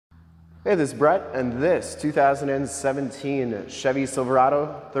Hey, this is Brett, and this 2017 Chevy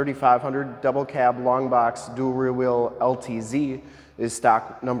Silverado 3500 double cab long box dual rear wheel L.T.C.H is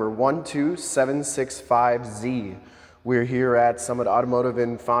stock number 12765Z. We're here at Summit Automotive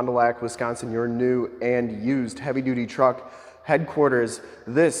in Fond du Lac, Wisconsin, your new and used heavy duty truck headquarters.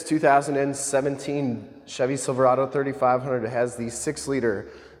 This 2017 Chevy Silverado 3500 has the 6-liter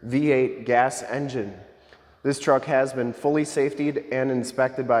V8 gas engine. This truck has been fully safetied and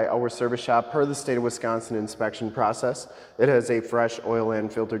inspected by our service shop per the state of Wisconsin inspection process. It has a fresh oil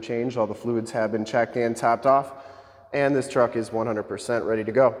and filter change. All the fluids have been checked and topped off, and this truck is 100% ready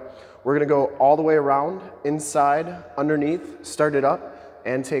to go. We're going to go all the way around, inside, underneath, start it up,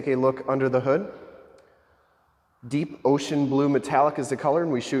 and take a look under the hood. Deep ocean blue metallic is the color,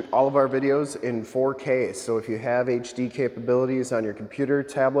 and we shoot all of our videos in 4K. So if you have HD capabilities on your computer,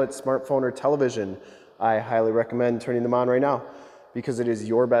 tablet, smartphone, or television, I highly recommend turning them on right now because it is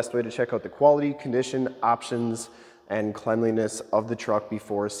your best way to check out the quality, condition, options, and cleanliness of the truck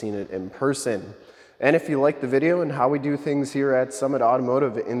before seeing it in person. And if you like the video and how we do things here at Summit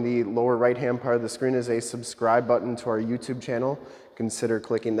Automotive, in the lower right-hand part of the screen is a subscribe button to our YouTube channel. Consider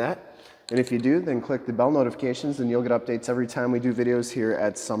clicking that. And if you do, then click the bell notifications and you'll get updates every time we do videos here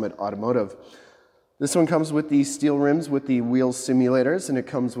at Summit Automotive. This one comes with the steel rims with the wheel simulators, and it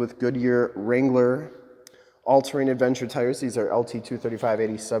comes with Goodyear Wrangler all-terrain adventure tires. These are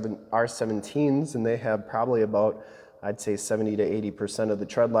LT235/87 R17s, and they have probably about, I'd say, 70 to 80% of the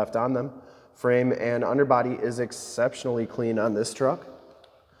tread left on them. Frame and underbody is exceptionally clean on this truck.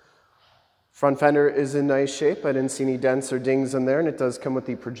 Front fender is in nice shape. I didn't see any dents or dings in there, and it does come with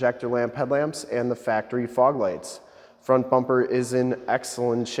the projector lamp headlamps and the factory fog lights. Front bumper is in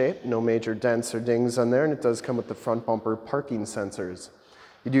excellent shape. No major dents or dings on there, and it does come with the front bumper parking sensors.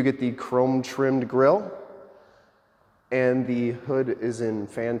 You do get the chrome trimmed grille, and the hood is in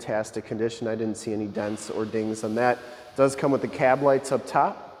fantastic condition. I didn't see any dents or dings on that. It does come with the cab lights up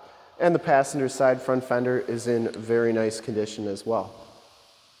top, and the passenger side front fender is in very nice condition as well.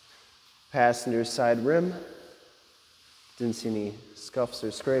 Passenger side rim, didn't see any scuffs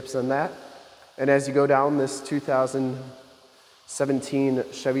or scrapes on that. And as you go down this 2017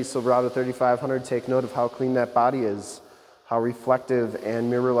 Chevy Silverado 3500, take note of how clean that body is, how reflective and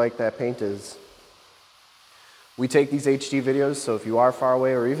mirror-like that paint is. We take these HD videos, so if you are far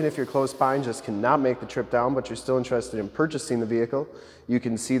away or even if you're close by and just cannot make the trip down but you're still interested in purchasing the vehicle, you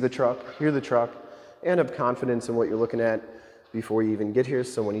can see the truck, hear the truck, and have confidence in what you're looking at before you even get here.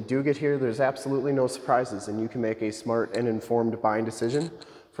 So when you do get here, there's absolutely no surprises, and you can make a smart and informed buying decision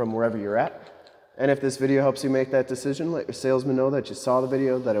from wherever you're at. And if this video helps you make that decision, let your salesman know that you saw the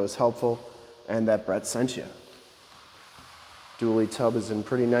video, that it was helpful, and that Brett sent you. Dually tub is in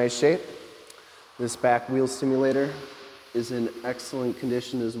pretty nice shape. This back wheel simulator is in excellent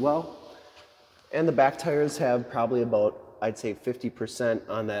condition as well. And the back tires have probably about, I'd say, 50%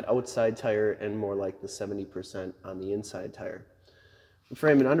 on that outside tire and more like the 70% on the inside tire. The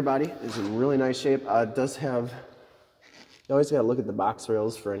frame and underbody is in really nice shape. It does have, you always gotta look at the box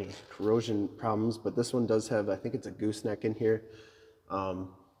rails for any corrosion problems, but this one does have, I think it's a gooseneck in here.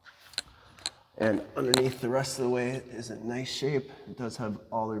 And underneath the rest of the way it is in nice shape. It does have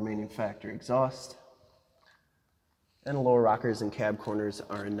all the remaining factory exhaust. And the lower rockers and cab corners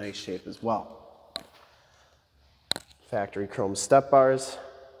are in nice shape as well. Factory chrome step bars.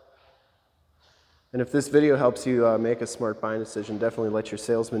 And if this video helps you make a smart buying decision, definitely let your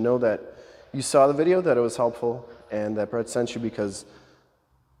salesman know that you saw the video, that it was helpful, and that Brett sent you, because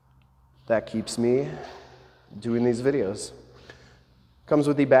that keeps me doing these videos. Comes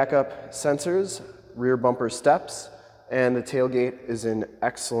with the backup sensors, rear bumper steps, and the tailgate is in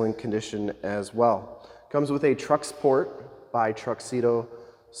excellent condition as well. Comes with a Truxport by Truxedo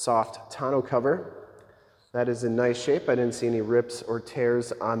soft tonneau cover. That is in nice shape. I didn't see any rips or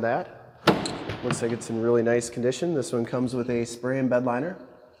tears on that. Looks like it's in really nice condition. This one comes with a spray and bed liner.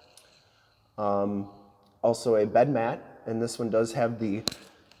 Also a bed mat, and this one does have the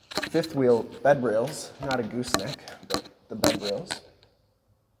fifth wheel bed rails, not a gooseneck, but the bed rails.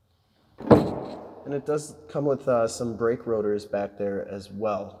 And it does come with some brake rotors back there as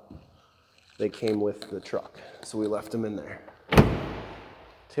well. They came with the truck, so we left them in there.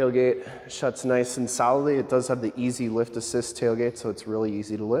 Tailgate shuts nice and solidly. It does have the easy lift assist tailgate, so it's really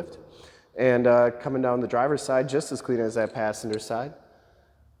easy to lift. And coming down the driver's side, just as clean as that passenger side.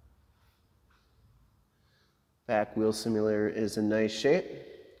 Back wheel simulator is in nice shape.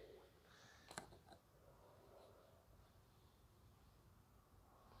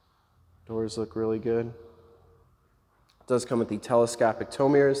 Doors look really good. It does come with the telescopic tow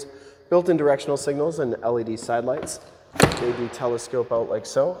mirrors, built-in directional signals, and LED side lights. They do telescope out like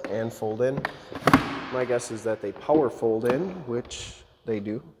so and fold in. My guess is that they power fold in, which they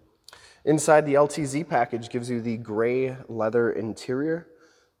do. Inside, the LTZ package gives you the gray leather interior.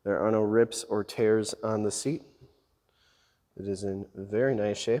 There are no rips or tears on the seat. It is in very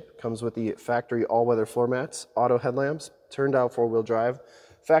nice shape. Comes with the factory all-weather floor mats, auto headlamps, turned out four-wheel drive,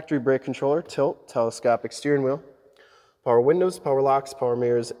 factory brake controller, tilt, telescopic steering wheel, power windows, power locks, power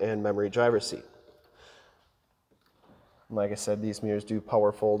mirrors, and memory driver's seat. Like I said, these mirrors do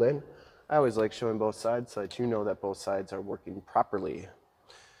power fold in. I always like showing both sides so that you know that both sides are working properly.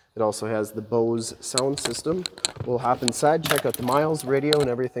 It also has the Bose sound system. We'll hop inside, check out the miles, radio, and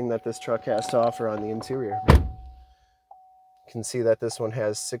everything that this truck has to offer on the interior. You can see that this one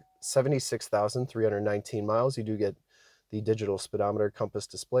has 76,319 miles. You do get the digital speedometer, compass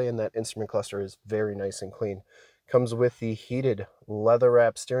display, and that instrument cluster is very nice and clean. Comes with the heated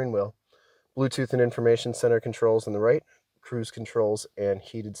leather-wrapped steering wheel, Bluetooth and information center controls on the right, cruise controls, and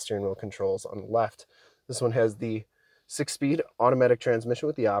heated steering wheel controls on the left. This one has the 6-speed automatic transmission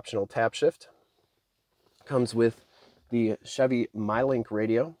with the optional tap shift. Comes with the Chevy MyLink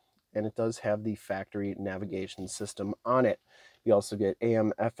radio, and it does have the factory navigation system on it. You also get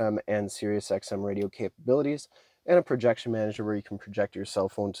AM, FM, and Sirius XM radio capabilities, and a projection manager where you can project your cell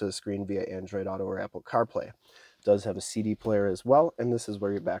phone to the screen via Android Auto or Apple CarPlay. It does have a CD player as well, and this is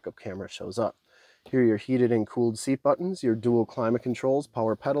where your backup camera shows up. Here are your heated and cooled seat buttons, your dual climate controls,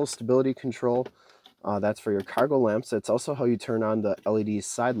 power pedals, stability control. That's for your cargo lamps. That's also how you turn on the LED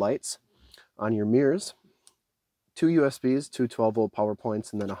side lights on your mirrors. 2 USBs, 2 12-volt power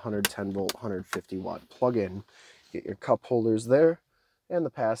points, and then a 110-volt, 150-watt plug-in. Get your cup holders there, and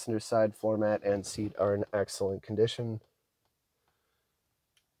the passenger side floor mat and seat are in excellent condition.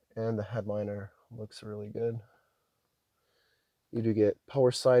 And the headliner looks really good. You do get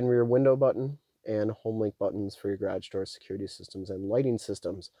power side and rear window button and Homelink buttons for your garage door security systems and lighting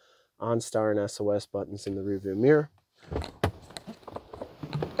systems. OnStar and SOS buttons in the rearview mirror.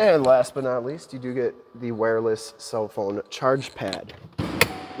 And last but not least, you do get the wireless cell phone charge pad.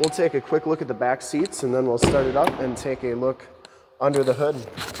 We'll take a quick look at the back seats and then we'll start it up and take a look under the hood.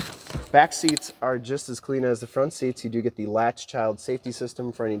 Back seats are just as clean as the front seats. You do get the Latch child safety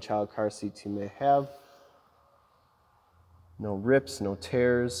system for any child car seats you may have. No rips, no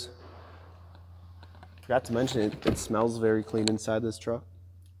tears. Forgot to mention it smells very clean inside this truck.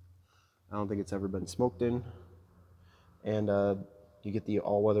 I don't think it's ever been smoked in. And you get the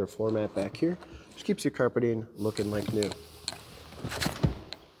all-weather floor mat back here, which keeps your carpeting looking like new.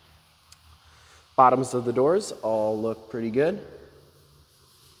 Bottoms of the doors all look pretty good.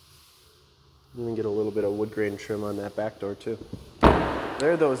 You can get a little bit of wood grain trim on that back door too.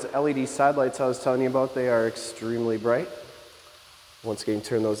 There are those LED side lights I was telling you about. They are extremely bright. Once again,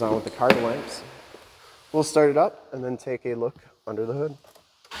 turn those on with the cargo lamps. We'll start it up and then take a look under the hood.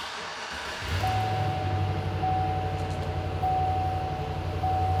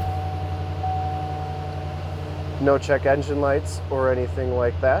 No check engine lights or anything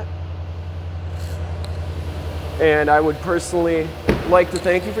like that. And I would personally like to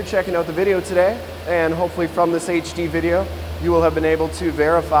thank you for checking out the video today. And hopefully from this HD video, you will have been able to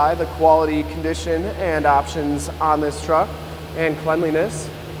verify the quality, condition, and options on this truck and cleanliness.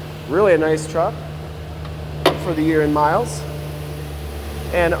 Really a nice truck for the year in miles.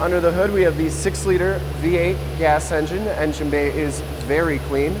 And under the hood, we have the 6-liter V8 gas engine. The engine bay is very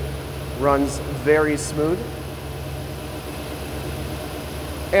clean, runs very smooth.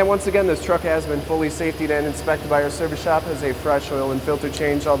 And once again, this truck has been fully safetied and inspected by our service shop, has a fresh oil and filter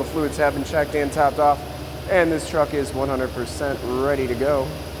change. All the fluids have been checked and topped off, and this truck is 100% ready to go.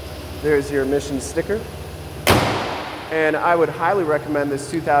 There's your emissions sticker. And I would highly recommend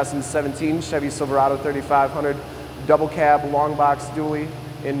this 2017 Chevy Silverado 3500 double cab long box dually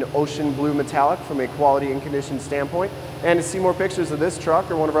in ocean blue metallic from a quality and condition standpoint. And to see more pictures of this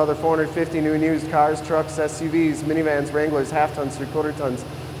truck or one of our other 450 new and used cars, trucks, SUVs, minivans, Wranglers, half tons, 3/4 tons,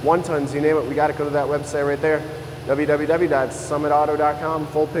 1 tons, you name it, we got to go to that website right there, www.summitauto.com.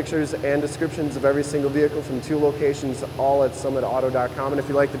 Full pictures and descriptions of every single vehicle from 2 locations, all at summitauto.com. And if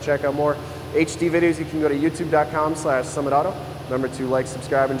you'd like to check out more HD videos, you can go to youtube.com/summitauto. Remember to like,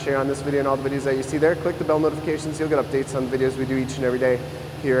 subscribe, and share on this video and all the videos that you see there. Click the bell notifications. You'll get updates on the videos we do each and every day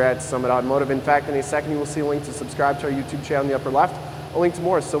here at Summit Automotive. In fact, in a second, you will see a link to subscribe to our YouTube channel in the upper left, a link to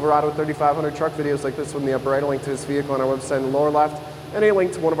more Silverado 3500 truck videos like this one in the upper right, a link to this vehicle on our website in the lower left, and a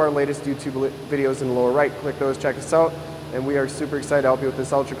link to one of our latest YouTube videos in the lower right. Click those, check us out, and we are super excited to help you with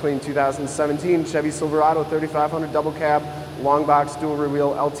this ultra clean 2017 Chevy Silverado 3500 double cab, long box, dual rear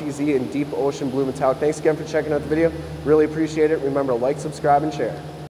wheel, LTZ, and deep ocean blue metallic. Thanks again for checking out the video. Really appreciate it. Remember to like, subscribe, and share.